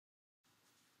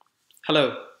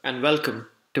Hello and welcome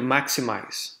to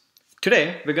Maximize.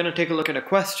 Today we're going to take a look at a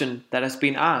question that has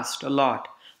been asked a lot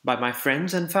by my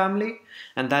friends and family,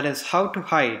 and that is how to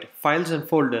hide files and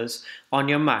folders on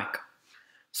your Mac.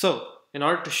 So, in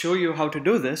order to show you how to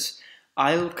do this,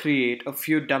 I'll create a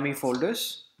few dummy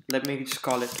folders. Let me just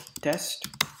call it test,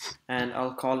 and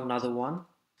I'll call another one.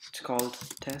 It's called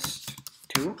test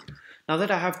 2. Now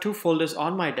that I have two folders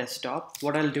on my desktop,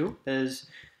 what I'll do is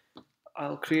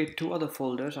I'll create two other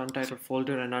folders, untitled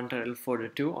folder and untitled folder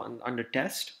 2 under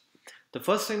test. The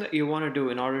first thing that you want to do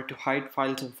in order to hide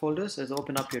files and folders is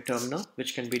open up your terminal,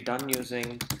 which can be done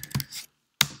using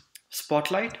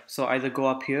Spotlight. So either go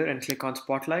up here and click on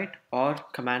Spotlight or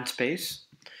Command Space.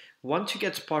 Once you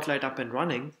get Spotlight up and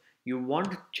running, you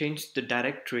want to change the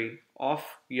directory of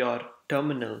your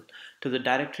terminal to the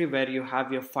directory where you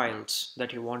have your files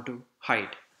that you want to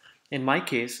hide. In my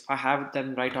case, I have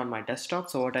them right on my desktop,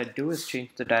 so what I do is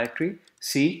change the directory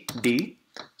cd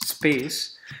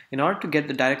space. In order to get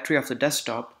the directory of the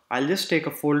desktop, I'll just take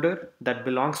a folder that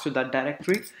belongs to that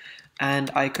directory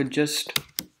and I could just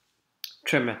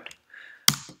trim it.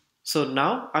 So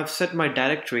now I've set my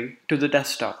directory to the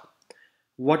desktop.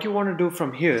 What you want to do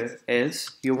from here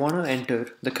is you want to enter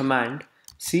the command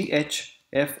chflags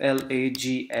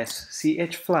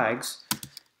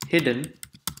hidden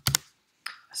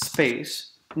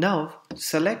space. Now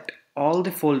select all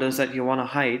the folders that you want to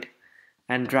hide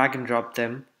and drag and drop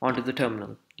them onto the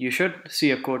terminal. You should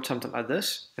see a code something like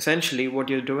this. Essentially what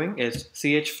you're doing is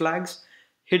chflags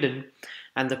hidden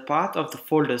and the path of the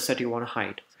folders that you want to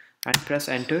hide, and press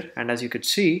enter, and as you could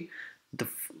see, the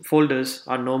folders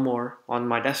are no more on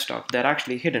my desktop. They're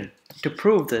actually hidden. To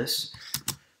prove this,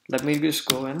 let me just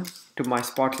go in to my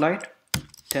Spotlight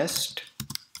test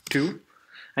 2,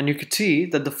 and you can see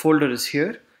that the folder is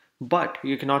here, but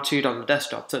you cannot see it on the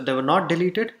desktop. So they were not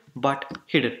deleted, but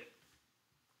hidden.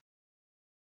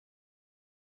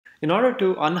 In order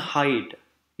to unhide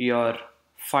your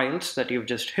files that you've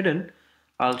just hidden,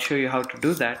 I'll show you how to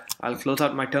do that. I'll close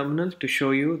out my terminal to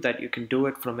show you that you can do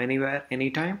it from anywhere,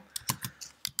 anytime.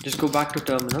 Just go back to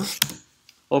terminal,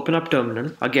 open up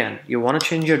terminal. Again, you want to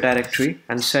change your directory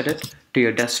and set it to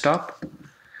your desktop.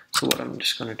 So what I'm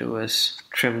just going to do is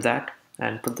trim that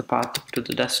and put the path to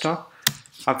the desktop.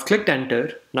 I've clicked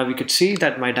enter. Now you could see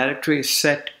that my directory is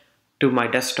set to my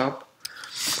desktop.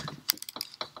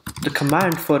 The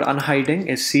command for unhiding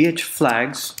is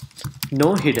chflags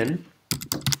nohidden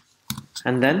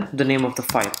and then the name of the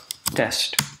file,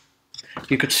 test.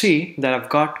 You could see that I've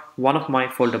got one of my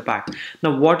folder back.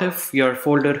 Now what if your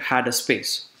folder had a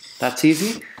space? That's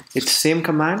easy. It's the same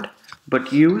command,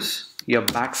 but use your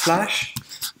backslash,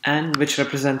 and which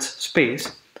represents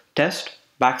space, test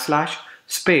backslash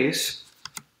space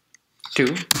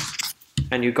 2,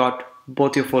 and you got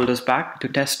both your folders back to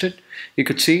test it. You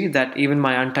could see that even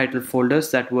my untitled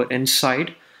folders that were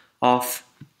inside of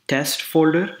test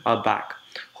folder are back.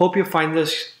 Hope you find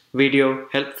this video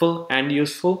helpful and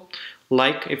useful.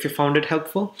 Like if you found it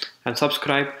helpful, and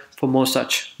subscribe for more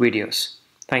such videos.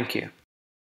 Thank you.